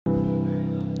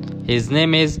His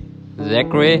name is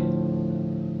Zachary.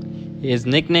 His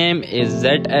nickname is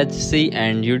ZHC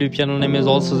and YouTube channel name is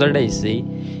also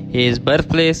ZHC. His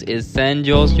birthplace is San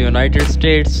Jose, United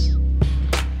States.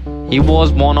 He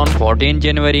was born on 14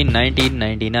 January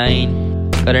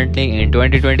 1999. Currently in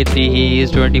 2023 he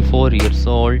is 24 years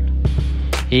old.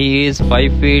 He is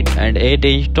 5 feet and 8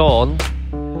 inches tall.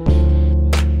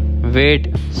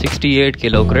 Weight 68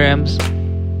 kilograms.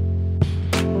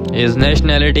 His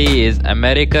nationality is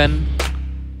American.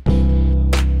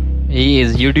 He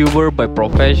is YouTuber by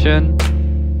profession.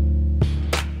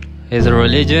 His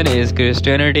religion is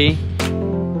Christianity.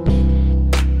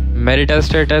 Marital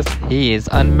status, he is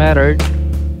unmarried.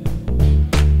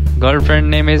 Girlfriend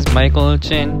name is Michael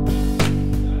Chen.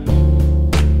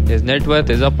 His net worth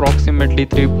is approximately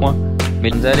 3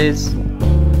 million.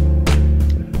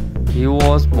 He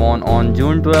was born on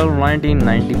June 12,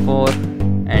 1994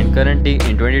 and currently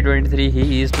in 2023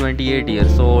 he is 28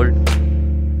 years old.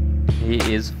 He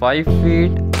is 5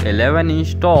 feet 11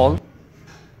 inches tall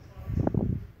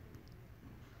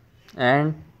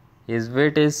and his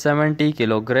weight is 70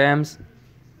 kilograms.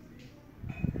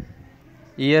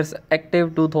 Years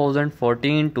active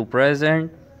 2014 to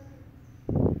present.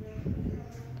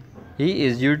 He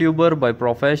is YouTuber by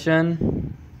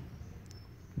profession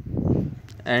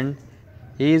and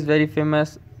he is very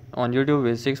famous on YouTube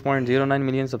with 6.09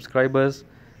 million subscribers.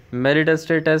 Marital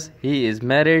status, he is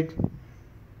married.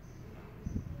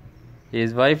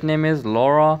 His wife name is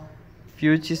Laura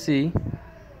Fucci.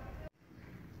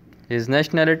 His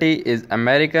nationality is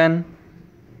American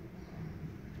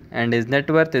and his net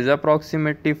worth is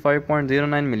approximately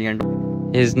 5.09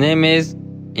 million. His name is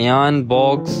Ian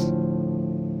Boggs.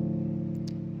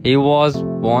 He was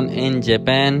born in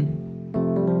Japan.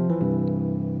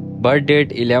 Birth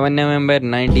date 11 November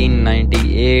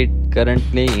 1998.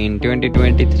 Currently in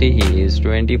 2023 he is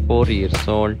 24 years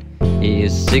old. He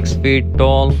is 6 feet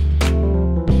tall.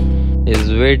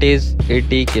 His weight is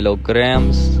 80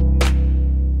 kilograms.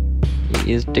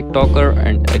 He is TikToker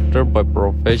and actor by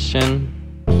profession.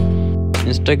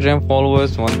 Instagram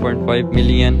followers 1.5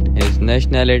 million. His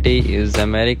nationality is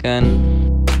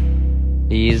American.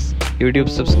 His YouTube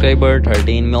subscriber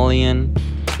 13 million.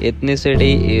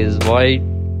 Ethnicity is white.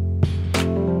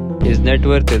 His net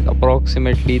worth is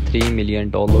approximately $3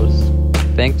 million.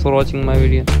 Thanks for watching my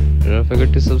video. Don't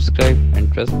forget to subscribe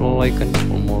and press the bell icon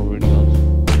for more videos.